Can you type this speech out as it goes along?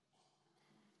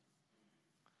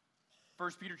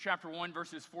1 Peter chapter 1,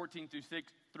 verses 14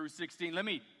 through 16. Let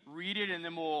me read it, and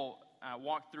then we'll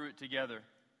walk through it together.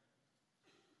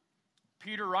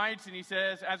 Peter writes, and he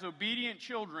says, "As obedient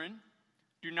children,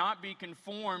 do not be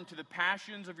conformed to the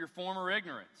passions of your former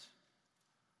ignorance.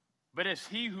 But as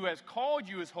he who has called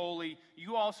you is holy,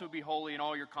 you also be holy in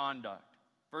all your conduct."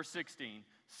 Verse 16,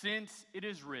 "Since it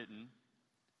is written,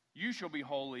 you shall be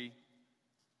holy,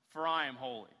 for I am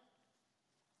holy."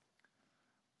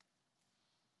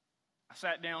 I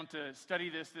sat down to study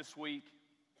this week.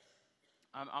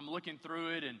 I'm looking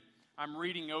through it and I'm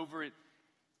reading over it.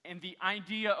 And the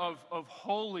idea of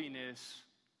holiness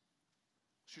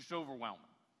is just overwhelming.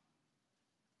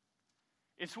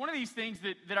 It's one of these things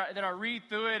that I read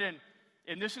through it,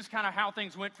 and this is kind of how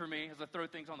things went for me. As I throw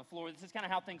things on the floor, this is kind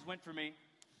of how things went for me.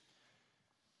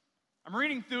 I'm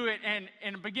reading through it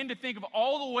and begin to think of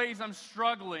all the ways I'm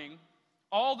struggling,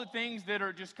 all the things that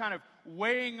are just kind of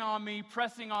weighing on me,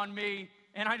 pressing on me,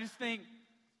 and I just think,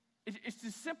 it's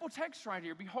this simple text right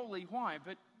here, be holy. Why?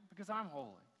 But because I'm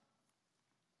holy.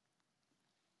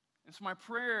 And so my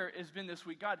prayer has been this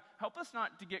week, God, help us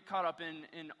not to get caught up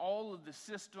in all of the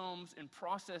systems and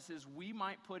processes we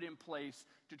might put in place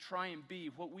to try and be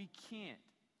what we can't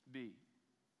be.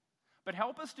 But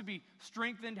help us to be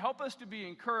strengthened, help us to be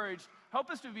encouraged,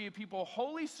 help us to be a people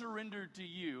wholly surrendered to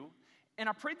you. And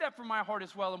I prayed that from my heart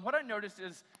as well. And what I noticed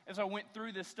is, as I went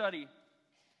through this study,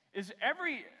 is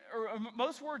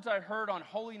most words I heard on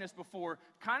holiness before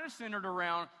kind of centered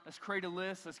around, let's create a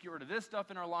list, let's get rid of this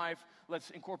stuff in our life, let's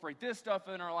incorporate this stuff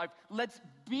in our life, let's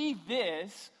be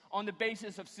this on the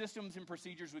basis of systems and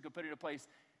procedures we could put into place.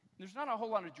 There's not a whole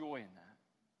lot of joy in that.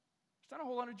 There's not a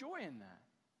whole lot of joy in that.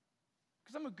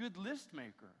 Because I'm a good list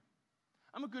maker.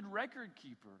 I'm a good record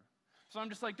keeper. So I'm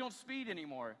just like, don't speed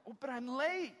anymore. Oh, but I'm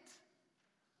late.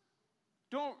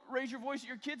 Don't raise your voice at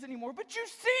your kids anymore, but you've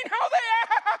seen how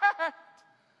they act.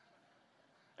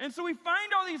 And so we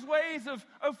find all these ways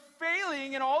of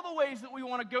failing in all the ways that we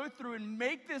want to go through and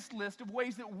make this list of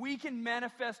ways that we can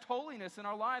manifest holiness in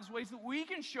our lives, ways that we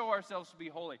can show ourselves to be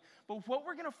holy. But what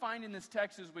we're going to find in this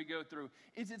text as we go through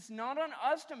is it's not on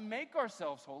us to make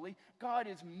ourselves holy. God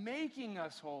is making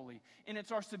us holy. And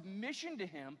it's our submission to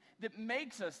Him that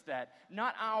makes us that,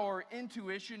 not our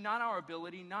intuition, not our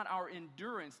ability, not our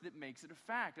endurance that makes it a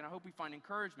fact. And I hope we find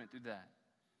encouragement through that.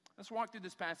 Let's walk through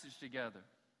this passage together.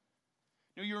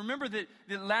 Now, you remember that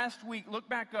last week, look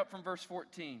back up from verse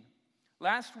 14.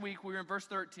 Last week, we were in verse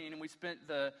 13, and we spent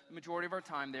the majority of our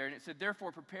time there. And it said,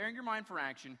 "Therefore, preparing your mind for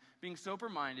action, being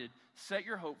sober-minded, set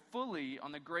your hope fully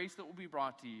on the grace that will be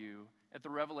brought to you at the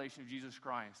revelation of Jesus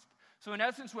Christ." So, in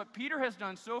essence, what Peter has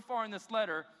done so far in this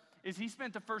letter is he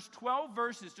spent the first 12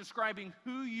 verses describing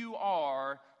who you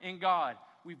are in God.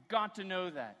 We've got to know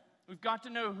that. We've got to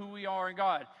know who we are in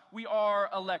God. We are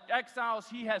elect exiles.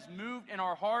 He has moved in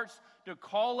our hearts to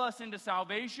call us into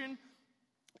salvation.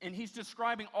 And he's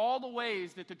describing all the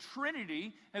ways that the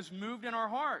Trinity has moved in our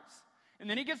hearts. And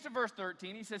then he gets to verse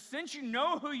 13. He says, "Since you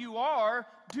know who you are,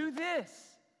 do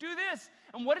this. Do this."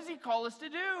 And what does he call us to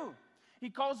do? He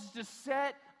calls us to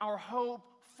set our hope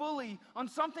fully on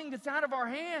something that's out of our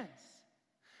hands.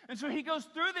 And so he goes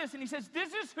through this and he says,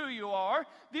 this is who you are.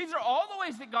 These are all the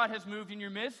ways that God has moved in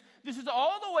your midst. This is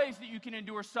all the ways that you can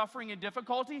endure suffering and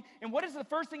difficulty. And what is the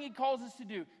first thing he calls us to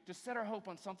do? To set our hope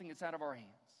on something that's out of our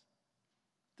hands.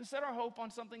 To set our hope on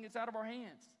something that's out of our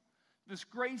hands. This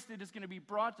grace that is going to be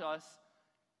brought to us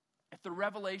at the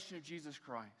revelation of Jesus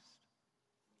Christ.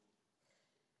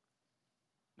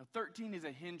 Now, 13 is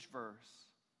a hinge verse.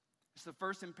 It's the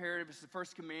first imperative, it's the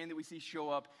first command that we see show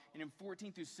up. And in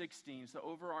 14 through 16, it's the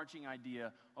overarching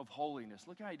idea of holiness.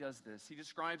 Look how he does this. He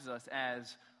describes us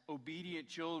as obedient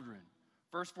children.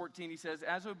 Verse 14, he says,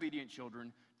 "As obedient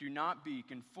children, do not be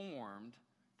conformed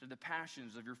to the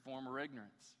passions of your former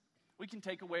ignorance." We can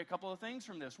take away a couple of things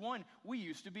from this. One, we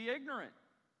used to be ignorant.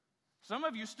 Some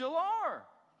of you still are.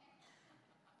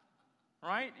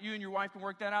 Right? You and your wife can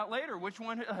work that out later. Which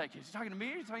one? Like, is he talking to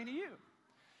me or is he talking to you?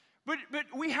 But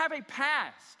we have a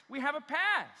past. We have a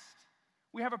past.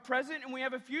 We have a present and we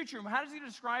have a future. How does he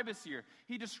describe us here?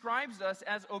 He describes us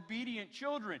as obedient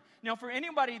children. Now, for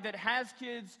anybody that has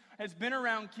kids, has been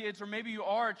around kids, or maybe you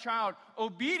are a child,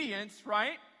 obedience,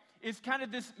 right, is kind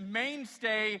of this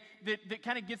mainstay that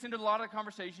kind of gets into a lot of the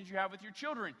conversations you have with your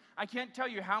children. I can't tell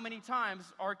you how many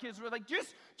times our kids were like,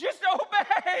 just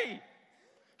obey.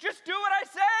 Just do what I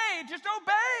say. Just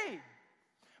obey.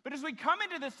 But as we come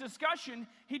into this discussion,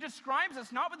 he describes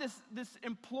us not with this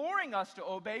imploring us to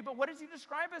obey, but what does he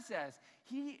describe us as?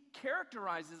 He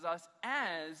characterizes us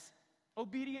as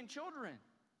obedient children.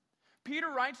 Peter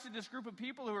writes to this group of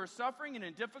people who are suffering and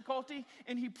in difficulty,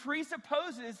 and he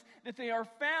presupposes that they are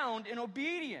found in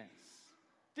obedience.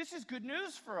 This is good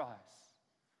news for us.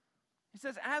 He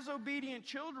says, as obedient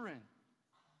children.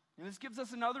 And this gives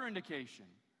us another indication.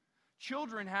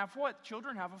 Children have what?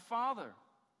 Children have a father.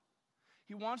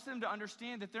 He wants them to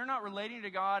understand that they're not relating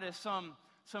to God as some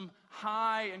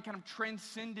high and kind of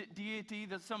transcendent deity,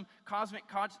 that some cosmic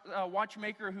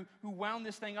watchmaker who wound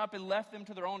this thing up and left them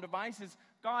to their own devices.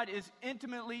 God is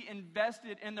intimately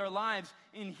invested in their lives,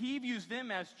 and he views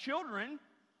them as children,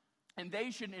 and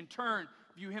they should in turn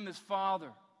view him as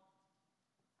father.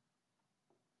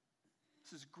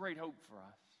 This is great hope for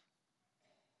us.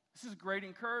 This is great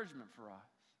encouragement for us.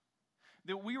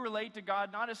 That we relate to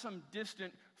God not as some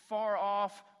distant,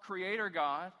 far-off creator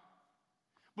God,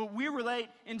 but we relate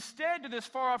instead to this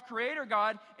far-off creator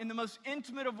God in the most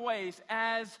intimate of ways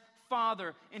as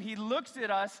Father. And he looks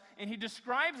at us and he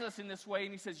describes us in this way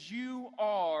and he says, you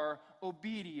are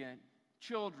obedient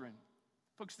children.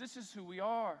 Folks, this is who we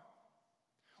are.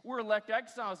 We're elect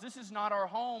exiles. This is not our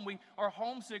home. We are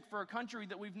homesick for a country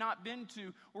that we've not been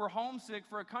to. We're homesick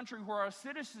for a country where our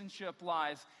citizenship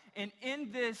lies. And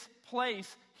in this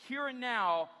place, here and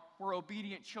now, we're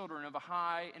obedient children of a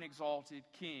high and exalted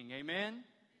King. Amen?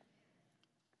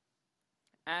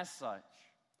 As such,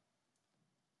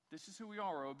 this is who we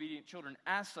are. We're obedient children.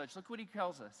 As such, look what he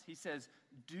tells us. He says,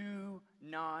 do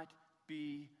not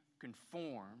be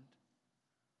conformed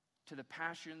to the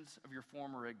passions of your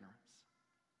former ignorance.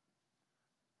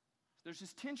 There's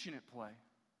this tension at play.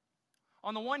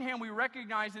 On the one hand, we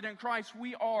recognize that in Christ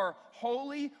we are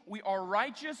holy, we are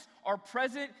righteous, our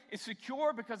present is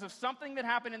secure because of something that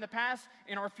happened in the past,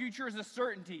 and our future is a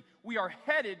certainty. We are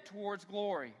headed towards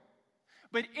glory.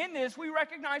 But in this, we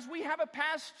recognize we have a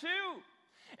past too.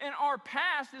 In our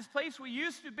past, this place we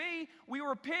used to be, we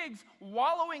were pigs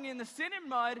wallowing in the sin and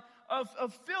mud of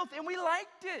filth, and we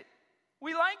liked it.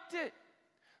 We liked it.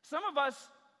 Some of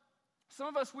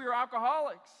us, we were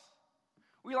alcoholics.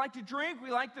 We like to drink. We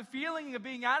like the feeling of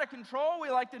being out of control. We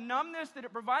like the numbness that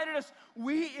it provided us.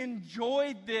 We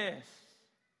enjoyed this.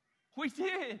 We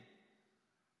did.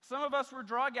 Some of us were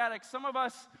drug addicts. Some of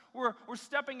us were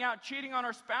stepping out, cheating on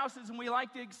our spouses, and we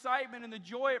liked the excitement and the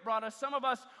joy it brought us. Some of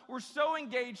us were so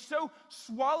engaged, so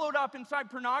swallowed up inside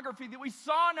pornography that we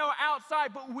saw no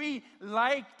outside, but we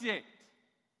liked it.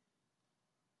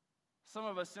 Some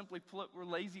of us simply were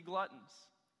lazy gluttons.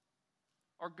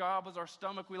 Our God was our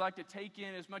stomach. We liked to take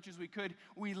in as much as we could.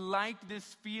 We liked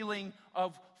this feeling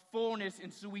of fullness,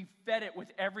 and so we fed it with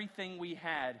everything we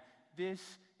had. This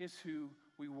is who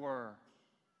we were.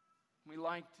 We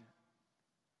liked it.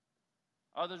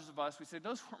 Others of us, we say,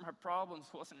 those were my problems.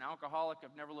 I wasn't an alcoholic.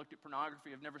 I've never looked at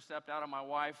pornography. I've never stepped out on my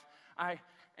wife. I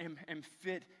am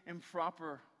fit and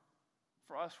proper.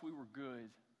 For us, we were good.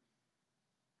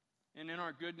 And in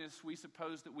our goodness, we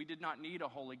suppose that we did not need a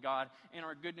holy God. In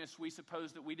our goodness, we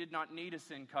suppose that we did not need a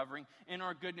sin covering. In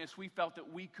our goodness, we felt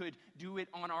that we could do it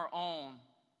on our own.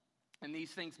 And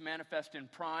these things manifest in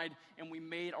pride, and we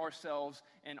made ourselves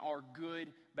and our good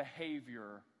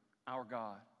behavior our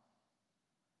God.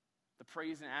 The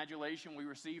praise and adulation we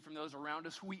received from those around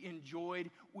us, we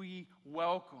enjoyed, we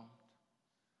welcomed.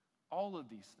 All of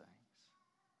these things.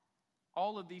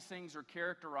 All of these things are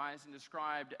characterized and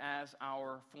described as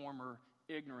our former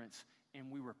ignorance,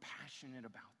 and we were passionate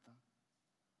about them.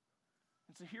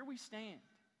 And so here we stand.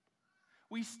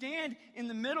 We stand in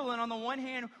the middle, and on the one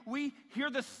hand, we hear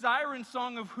the siren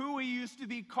song of who we used to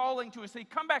be calling to us. Say,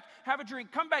 come back, have a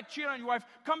drink. Come back, cheat on your wife.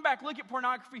 Come back, look at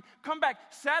pornography. Come back,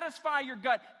 satisfy your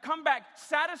gut. Come back,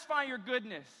 satisfy your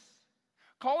goodness.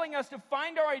 Calling us to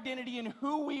find our identity in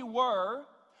who we were.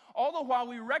 All the while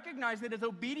we recognize that as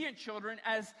obedient children,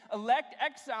 as elect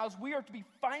exiles, we are to be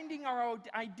finding our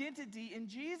identity in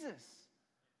Jesus.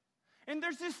 And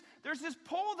there's this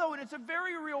pull, though, and it's a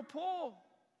very real pull.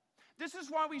 This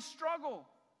is why we struggle.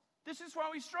 This is why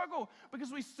we struggle.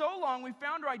 Because we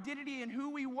found our identity in who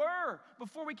we were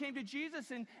before we came to Jesus.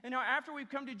 And now after we've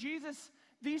come to Jesus,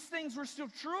 these things were still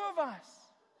true of us.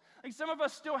 Like some of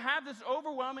us still have this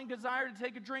overwhelming desire to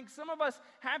take a drink. Some of us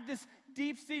have this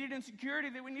deep-seated insecurity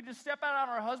that we need to step out on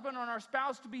our husband or on our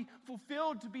spouse to be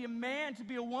fulfilled, to be a man, to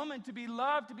be a woman, to be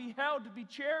loved, to be held, to be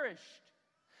cherished.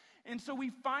 And so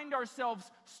we find ourselves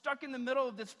stuck in the middle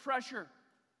of this pressure.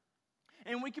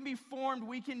 And we can be formed,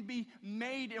 we can be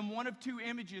made in one of two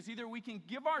images. Either we can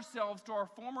give ourselves to our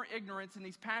former ignorance and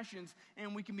these passions,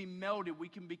 and we can be melded, we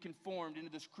can be conformed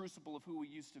into this crucible of who we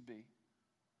used to be.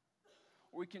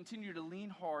 Or we continue to lean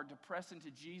hard to press into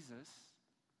Jesus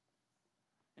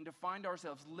and to find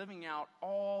ourselves living out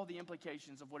all the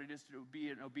implications of what it is to be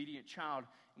an obedient child,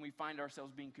 and we find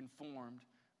ourselves being conformed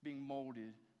being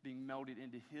molded, being melded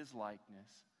into his likeness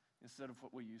instead of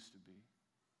what we used to be.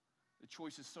 The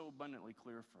choice is so abundantly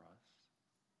clear for us.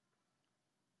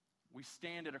 We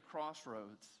stand at a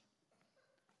crossroads,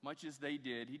 much as they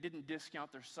did. He didn't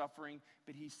discount their suffering,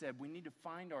 but he said, we need to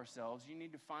find ourselves, you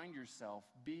need to find yourself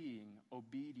being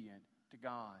obedient to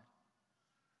God.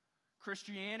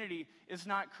 Christianity is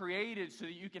not created so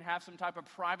that you can have some type of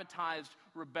privatized,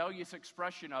 rebellious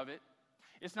expression of it.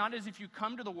 It's not as if you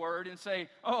come to the Word and say,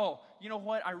 oh, you know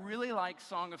what, I really like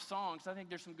Song of Songs. I think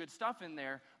there's some good stuff in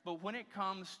there. But when it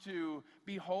comes to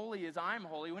be holy as I'm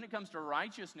holy, when it comes to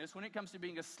righteousness, when it comes to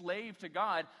being a slave to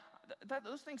God,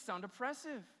 those things sound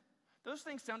oppressive. Those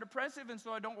things sound oppressive, and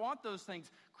so I don't want those things.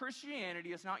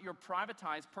 Christianity is not your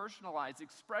privatized, personalized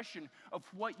expression of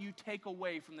what you take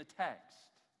away from the text.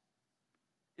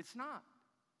 It's not.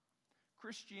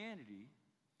 Christianity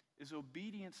is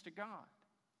obedience to God.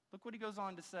 Look what he goes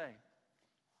on to say.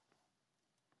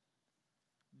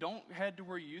 Don't head to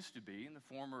where you used to be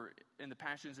in the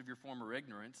passions of your former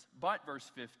ignorance, but, verse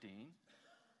 15,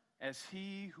 as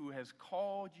he who has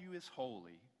called you is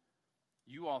holy,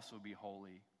 you also be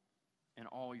holy in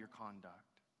all your conduct.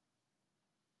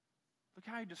 Look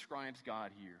how he describes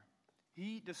God here.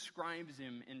 He describes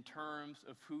him in terms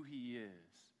of who he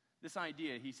is. This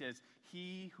idea, he says,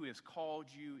 he who has called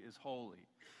you is holy.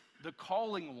 The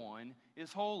calling one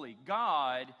is holy.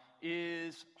 God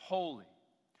is holy.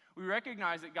 We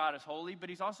recognize that God is holy, but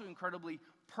he's also incredibly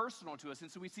personal to us. And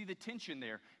so we see the tension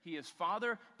there. He is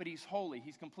Father, but he's holy.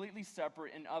 He's completely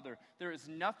separate and other. There is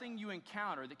nothing you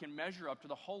encounter that can measure up to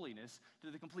the holiness, to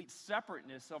the complete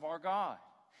separateness of our God.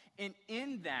 And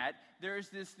in that, there is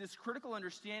this critical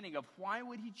understanding of why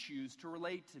would he choose to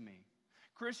relate to me?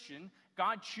 Christian,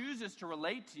 God chooses to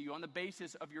relate to you on the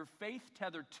basis of your faith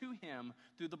tethered to him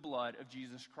through the blood of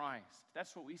Jesus Christ.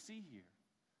 That's what we see here.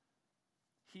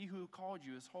 He who called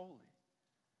you is holy.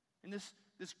 And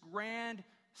this grand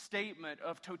statement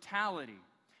of totality,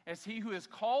 as he who has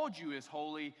called you is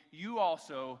holy, you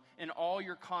also in all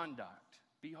your conduct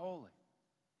be holy.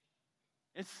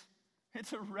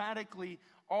 It's a radically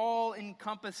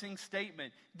all-encompassing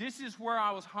statement. This is where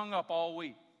I was hung up all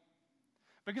week.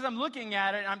 Because I'm looking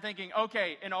at it and I'm thinking,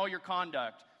 okay, in all your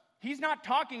conduct. He's not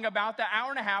talking about the hour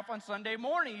and a half on Sunday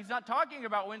morning. He's not talking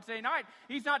about Wednesday night.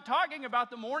 He's not talking about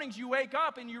the mornings you wake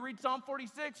up and you read Psalm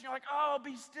 46 and you're like, oh,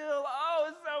 be still. Oh,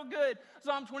 it's so good.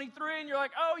 Psalm 23 and you're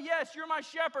like, oh, yes, you're my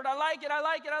shepherd. I like it, I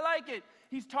like it, I like it.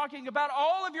 He's talking about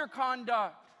all of your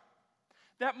conduct.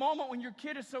 That moment when your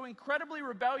kid is so incredibly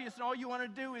rebellious and all you want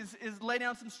to do is lay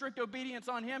down some strict obedience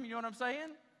on him. You know what I'm saying?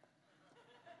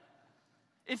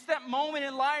 It's that moment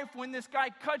in life when this guy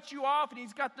cuts you off and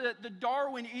he's got the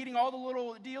Darwin eating all the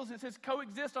little deals and it says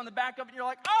coexist on the back of it. And you're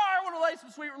like, oh, I want to lay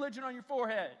some sweet religion on your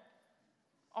forehead.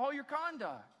 All your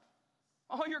conduct.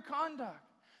 All your conduct.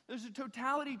 There's a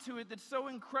totality to it that's so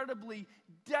incredibly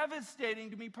devastating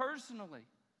to me personally.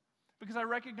 Because I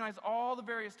recognize all the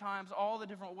various times, all the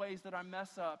different ways that I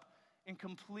mess up and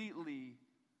completely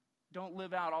don't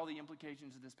live out all the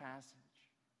implications of this passage.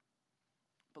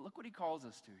 But look what he calls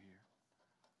us to here.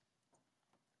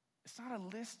 It's not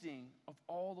a listing of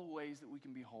all the ways that we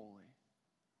can be holy.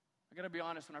 I got to be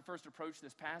honest, when I first approached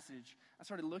this passage, I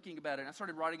started looking about it, and I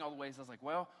started writing all the ways. I was like,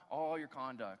 well, all your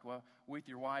conduct. Well, with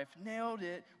your wife, nailed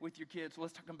it. With your kids, well,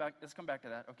 let's come back to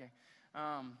that, okay.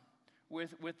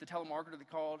 With the telemarketer that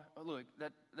called, oh, look,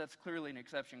 that's clearly an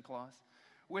exception clause.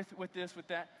 With this, with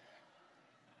that.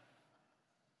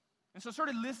 And so I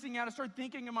started listing out, I started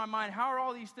thinking in my mind, how are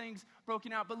all these things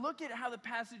broken out? But look at how the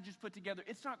passage is put together.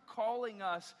 It's not calling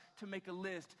us to make a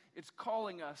list. It's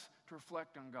calling us to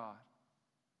reflect on God.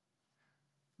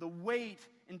 The weight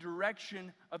and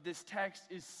direction of this text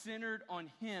is centered on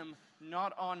him,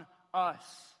 not on us.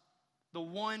 The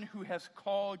one who has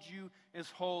called you is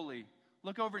holy.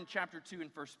 Look over in chapter 2 in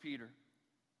 1 Peter.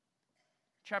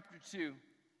 Chapter 2,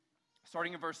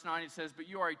 starting in verse 9, it says, but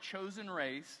you are a chosen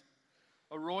race,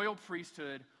 a royal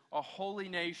priesthood, a holy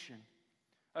nation,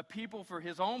 a people for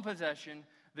his own possession,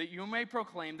 that you may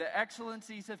proclaim the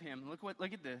excellencies of him.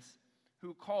 Look at this.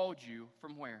 Who called you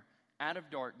from where? Out of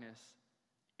darkness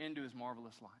into his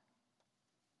marvelous light.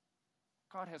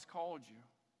 God has called you.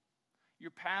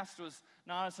 Your past was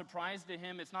not a surprise to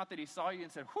him. It's not that he saw you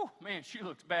and said, whew, man, she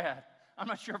looks bad. I'm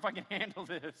not sure if I can handle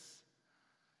this.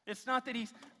 It's not that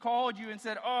he's called you and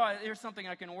said, oh, here's something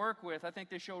I can work with. I think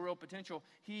they show real potential.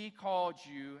 He called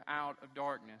you out of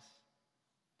darkness.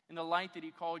 And the light that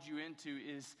he called you into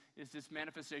is this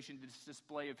manifestation, this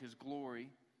display of his glory.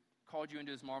 Called you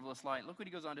into his marvelous light. And look what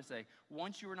he goes on to say.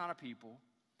 Once you were not a people,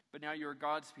 but now you are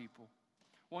God's people.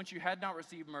 Once you had not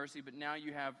received mercy, but now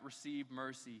you have received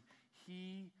mercy.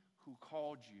 He who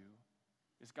called you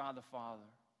is God the Father.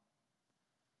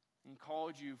 And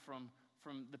called you from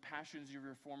the passions of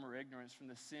your former ignorance, from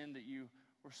the sin that you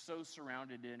were so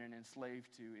surrounded in and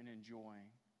enslaved to and enjoying.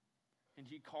 And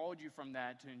he called you from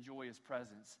that to enjoy his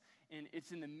presence. And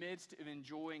it's in the midst of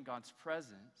enjoying God's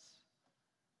presence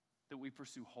that we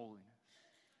pursue holiness.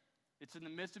 It's in the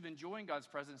midst of enjoying God's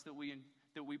presence that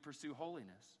we pursue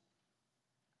holiness.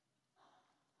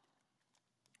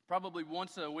 Probably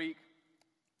once a week,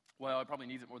 well, it probably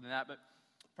needs it more than that, but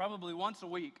probably once a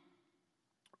week,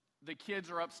 the kids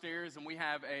are upstairs and we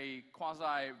have a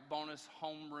quasi-bonus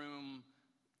homeroom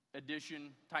edition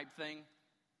type thing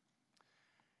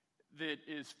that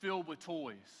is filled with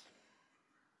toys.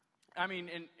 I mean,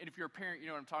 and if you're a parent, you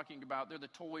know what I'm talking about. They're the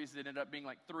toys that end up being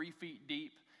like 3 feet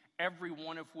deep, every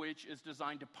one of which is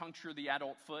designed to puncture the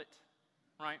adult foot,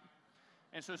 right?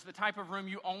 And so it's the type of room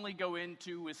you only go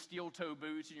into with steel-toe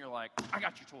boots, and you're like, I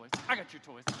got your toys, I got your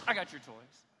toys, I got your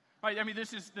toys. Right? I mean,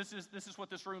 this is what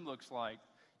this room looks like.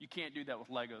 You can't do that with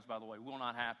Legos, by the way. It will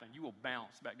not happen. You will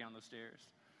bounce back down those stairs.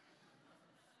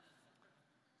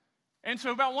 And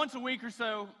so about once a week or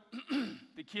so,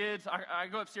 the kids, I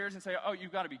go upstairs and say, oh,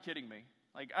 you've got to be kidding me.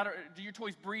 Like, do your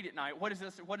toys breed at night? What is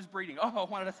this? What is breeding? Oh,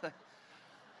 what did I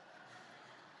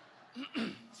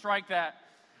say? Strike that.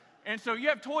 And so you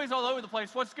have toys all over the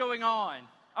place. What's going on?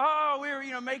 Oh,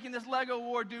 we're, making this Lego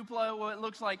War Duplo. Well, it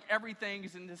looks like everything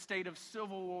is in this state of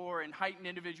civil war and heightened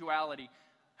individuality.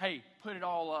 Hey, put it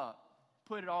all up.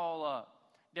 Put it all up.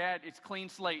 Dad, it's clean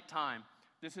slate time.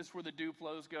 This is where the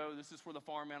Duplos go. This is where the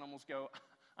farm animals go.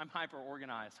 I'm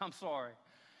hyper-organized. I'm sorry.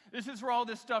 This is where all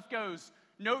this stuff goes.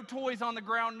 No toys on the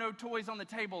ground, no toys on the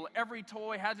table. Every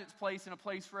toy has its place and a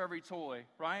place for every toy,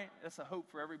 right? That's a hope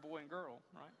for every boy and girl,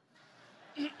 right?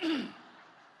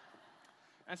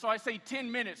 And so I say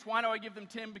 10 minutes. Why do I give them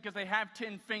 10? Because they have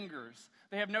 10 fingers.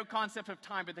 They have no concept of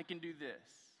time, but they can do this.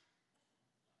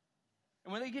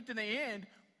 And when they get to the end,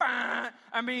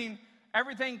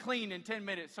 everything clean in 10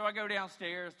 minutes. So I go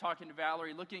downstairs talking to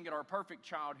Valerie, looking at our perfect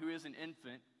child who is an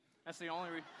infant. That's the only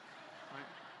reason.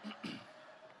 Right?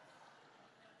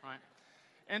 Right.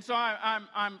 And so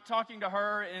I'm talking to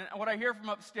her, and what I hear from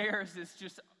upstairs is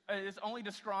it's only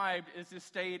described as this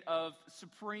state of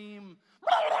supreme.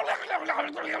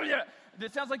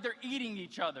 It sounds like they're eating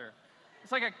each other.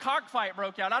 It's like a cockfight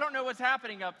broke out. I don't know what's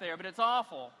happening up there, but it's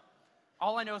awful.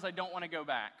 All I know is I don't want to go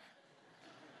back.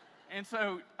 And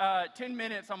so 10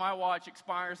 minutes on my watch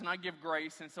expires, and I give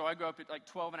grace, and so I go up at like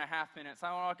 12 and a half minutes.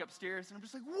 I walk upstairs, and I'm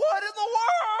just like, what in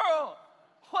the world?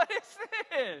 What is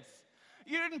this?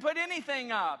 You didn't put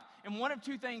anything up. And one of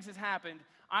two things has happened.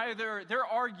 Either they're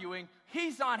arguing,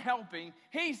 he's not helping,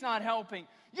 you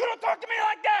don't talk to me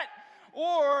like that.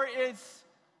 Or it's,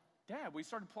 Dad, we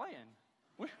started playing.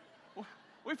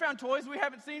 We found toys we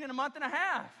haven't seen in a month and a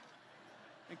half.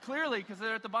 And clearly, because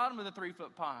they're at the bottom of the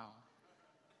 3-foot pile.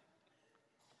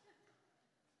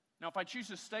 Now, if I choose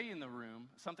to stay in the room,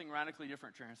 something radically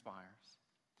different transpires.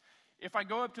 If I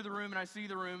go up to the room and I see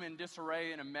the room in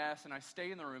disarray and a mess, and I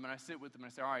stay in the room and I sit with them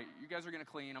and I say, all right, you guys are going to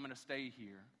clean, I'm going to stay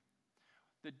here.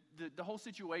 The whole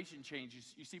situation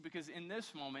changes, you see, because in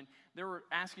this moment, they were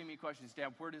asking me questions.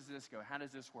 Dad, where does this go? How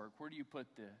does this work? Where do you put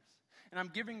this? And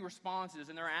I'm giving responses,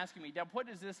 and they're asking me, Dad, what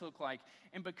does this look like?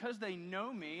 And because they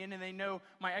know me, and they know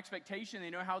my expectation,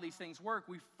 they know how these things work,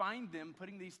 we find them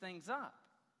putting these things up.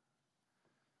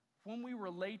 When we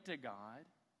relate to God,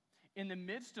 in the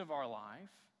midst of our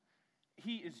life,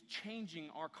 He is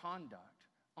changing our conduct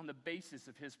on the basis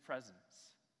of His presence.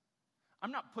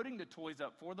 I'm not putting the toys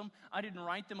up for them. I didn't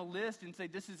write them a list and say,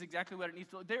 this is exactly what it needs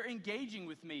to look. They're engaging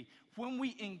with me. When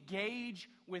we engage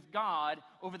with God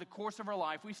over the course of our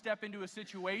life, we step into a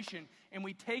situation and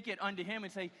we take it unto Him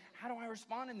and say, how do I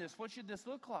respond in this? What should this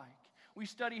look like? We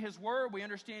study His Word. We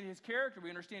understand His character. We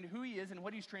understand who He is and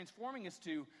what He's transforming us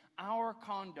to. Our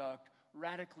conduct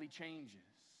radically changes.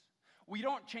 We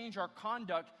don't change our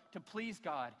conduct to please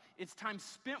God. It's time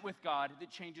spent with God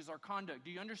that changes our conduct. Do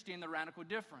you understand the radical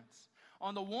difference?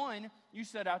 On the one, you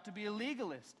set out to be a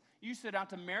legalist. You set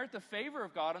out to merit the favor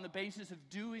of God on the basis of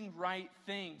doing right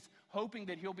things, hoping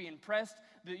that He'll be impressed,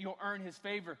 that you'll earn His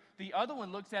favor. The other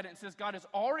one looks at it and says, God is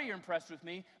already impressed with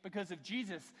me because of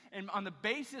Jesus. And on the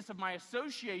basis of my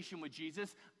association with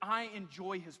Jesus, I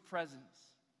enjoy His presence.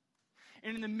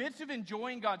 And in the midst of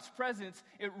enjoying God's presence,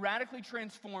 it radically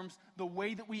transforms the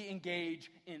way that we engage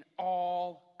in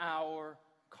all our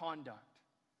conduct.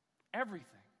 Everything.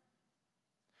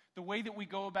 The way that we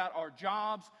go about our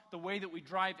jobs, the way that we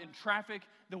drive in traffic,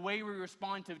 the way we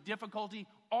respond to difficulty,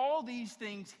 all these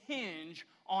things hinge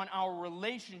on our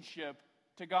relationship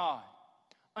to God.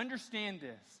 Understand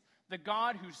this. The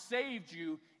God who saved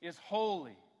you is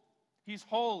holy. He's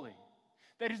holy.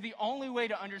 That is the only way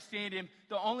to understand him,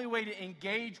 the only way to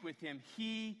engage with him.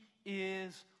 He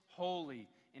is holy,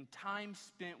 and time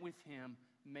spent with him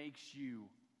makes you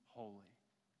holy.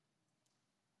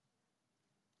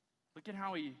 Look at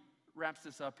how he wraps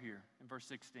this up here in verse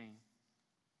 16.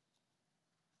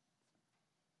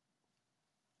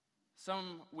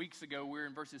 Some weeks ago, we were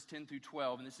in verses 10 through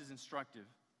 12, and this is instructive.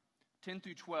 10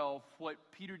 through 12, what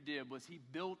Peter did was he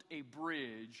built a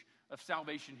bridge of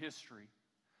salvation history.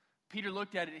 Peter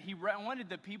looked at it, and he wanted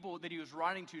the people that he was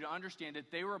writing to understand that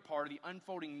they were a part of the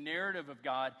unfolding narrative of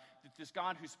God, that this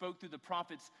God who spoke through the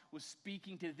prophets was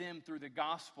speaking to them through the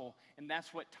gospel, and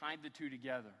that's what tied the two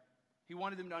together. He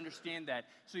wanted them to understand that.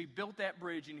 So he built that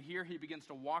bridge, and here he begins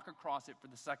to walk across it for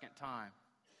the second time.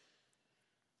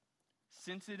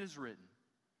 Since it is written,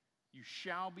 "You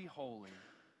shall be holy,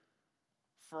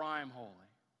 for I am holy."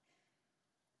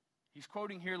 He's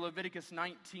quoting here Leviticus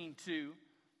 19:2.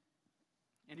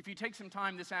 And if you take some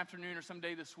time this afternoon or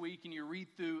someday this week and you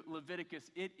read through Leviticus,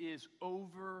 it is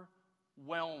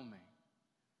overwhelming.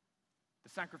 The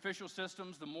sacrificial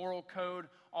systems, the moral code,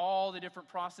 all the different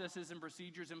processes and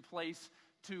procedures in place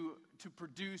to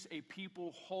produce a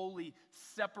people holy,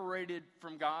 separated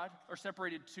from God, or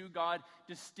separated to God,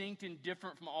 distinct and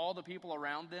different from all the people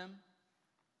around them.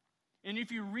 And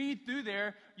if you read through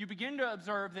there, you begin to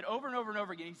observe that over and over and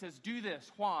over again, he says, "Do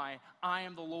this. Why? I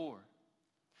am the Lord."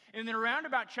 And then around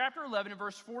about chapter 11 and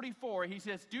verse 44, he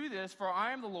says, "Do this, for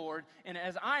I am the Lord, and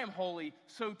as I am holy,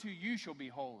 so too you shall be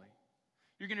holy."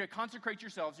 You're going to consecrate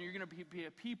yourselves, and you're going to be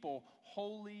a people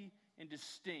holy and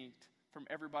distinct from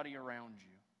everybody around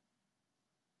you.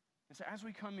 And so as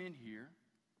we come in here,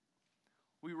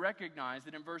 we recognize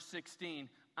that in verse 16,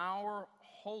 our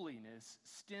holiness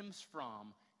stems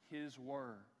from his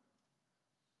word.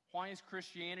 Why is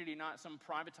Christianity not some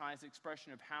privatized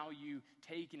expression of how you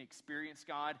take and experience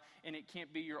God, and it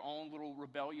can't be your own little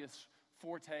rebellious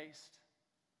foretaste?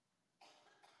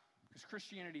 Because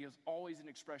Christianity is always an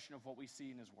expression of what we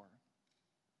see in his word.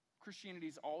 Christianity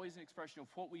is always an expression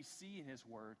of what we see in his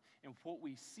word, and what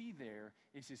we see there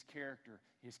is his character.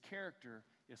 His character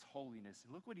is holiness.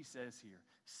 And look what he says here.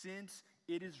 "Since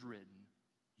it is written,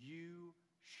 you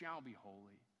shall be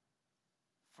holy,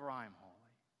 for I am holy."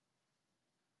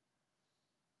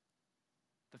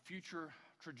 The future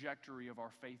trajectory of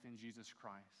our faith in Jesus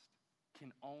Christ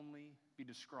can only be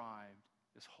described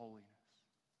as holiness.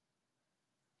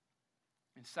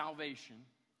 In salvation,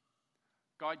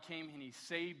 God came and he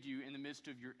saved you in the midst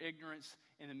of your ignorance,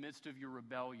 in the midst of your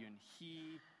rebellion.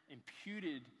 He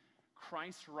imputed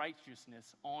Christ's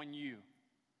righteousness on you.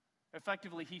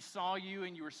 Effectively, he saw you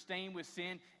and you were stained with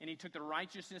sin, and he took the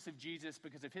righteousness of Jesus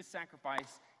because of his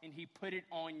sacrifice, and he put it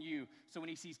on you. So when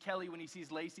he sees Kelly, when he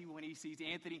sees Lacey, when he sees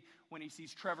Anthony, when he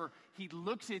sees Trevor, he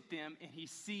looks at them and he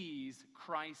sees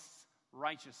Christ's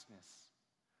righteousness.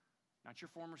 Not your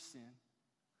former sin,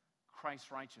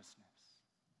 Christ's righteousness.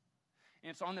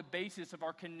 And it's on the basis of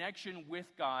our connection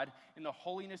with God and the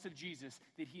holiness of Jesus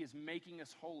that he is making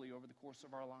us holy over the course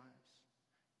of our lives.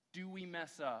 Do we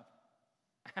mess up?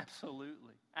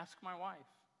 Absolutely. Ask my wife.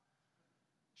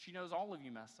 She knows all of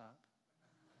you mess up.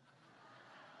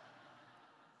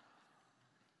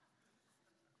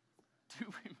 Do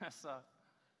we mess up?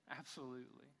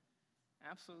 Absolutely.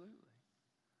 Absolutely.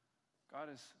 God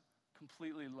is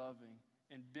completely loving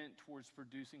and bent towards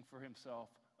producing for himself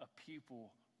a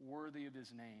people worthy of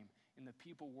his name. And the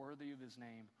people worthy of his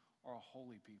name are a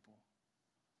holy people.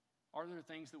 Are there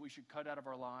things that we should cut out of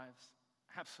our lives?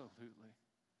 Absolutely.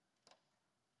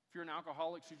 If you're an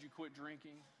alcoholic, should you quit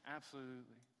drinking?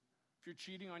 Absolutely. If you're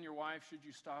cheating on your wife, should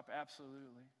you stop?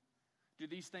 Absolutely. Do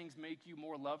these things make you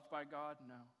more loved by God?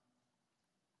 No.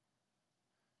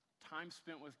 Time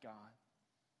spent with God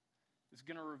is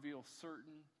going to reveal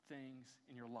certain things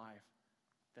in your life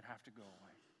that have to go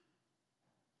away.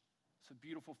 It's a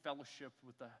beautiful fellowship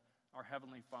with our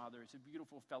Heavenly Father. It's a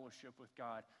beautiful fellowship with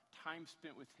God. Time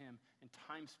spent with him and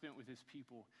time spent with his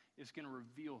people is going to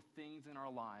reveal things in our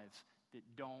lives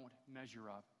that don't measure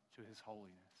up to his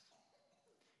holiness.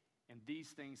 And these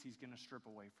things he's going to strip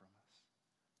away from us.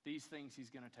 These things he's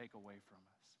going to take away from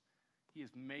us. He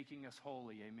is making us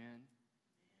holy. Amen.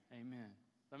 Amen.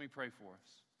 Let me pray for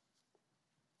us.